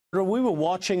We were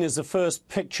watching as the first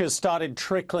pictures started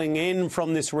trickling in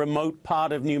from this remote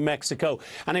part of New Mexico,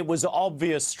 and it was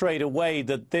obvious straight away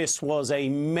that this was a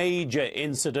major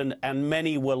incident and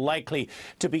many were likely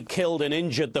to be killed and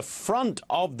injured. The front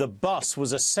of the bus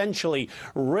was essentially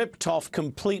ripped off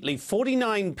completely.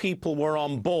 49 people were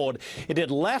on board. It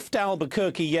had left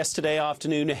Albuquerque yesterday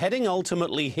afternoon, heading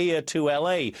ultimately here to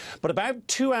L.A. But about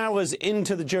 2 hours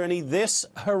into the journey, this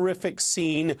horrific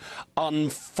scene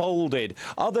unfolded.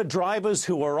 Other drivers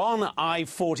who were on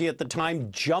I-40 at the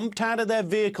time jumped out of their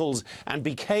vehicles and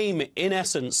became, in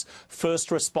essence, first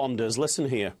responders. Listen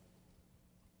here.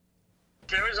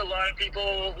 There was a lot of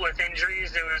people with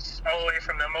injuries. It was all the way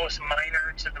from the most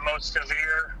minor to the most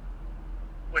severe,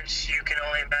 which you can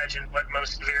only imagine what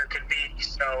most severe could be.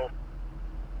 So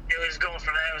it was going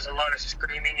from that. It was a lot of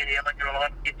screaming and yelling and a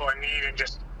lot of people in need and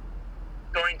just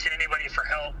going to anybody for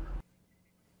help.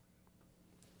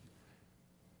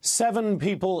 7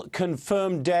 people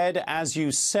confirmed dead, as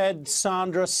you said,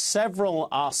 Sandra. Several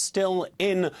are still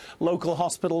in local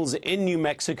hospitals in New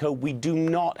Mexico. We do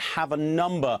not have a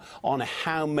number on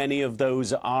how many of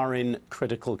those are in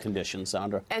critical condition,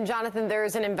 Sandra. And, Jonathan, there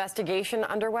is an investigation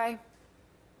underway?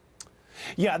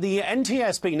 Yeah, the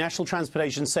NTSB, National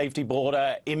Transportation Safety Board,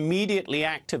 immediately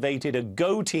activated a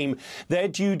GO team. They're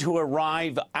due to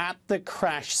arrive at the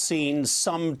crash scene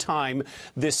sometime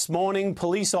this morning.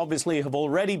 Police obviously have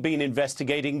already been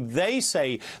investigating. They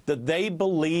say that they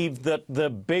believe that the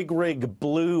big rig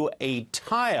blew a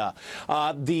tire.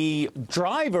 The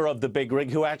driver of the big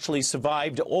rig, who actually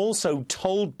survived, also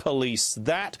told police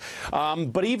that.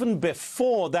 But even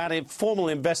before that formal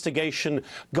investigation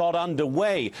got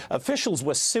underway, officials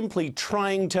were simply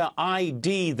trying to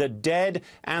ID the dead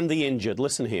and the injured.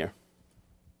 Listen here.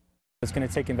 It's going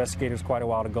to take investigators quite a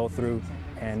while to go through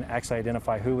and actually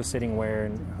identify who was sitting where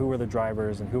and who were the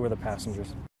drivers and who were the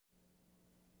passengers.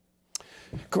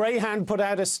 Greyhound put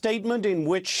out a statement in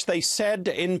which they said,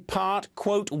 in part,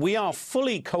 quote, "We are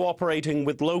fully cooperating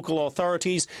with local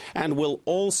authorities and will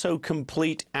also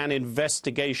complete an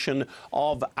investigation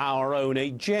of our own."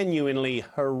 A genuinely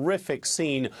horrific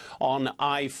scene on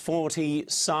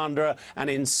I-40, Sandra, and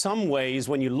in some ways,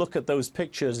 when you look at those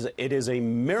pictures, it is a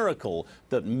miracle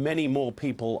that many more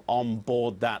people on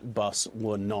board that bus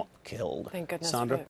were not killed. Thank goodness. Sandra?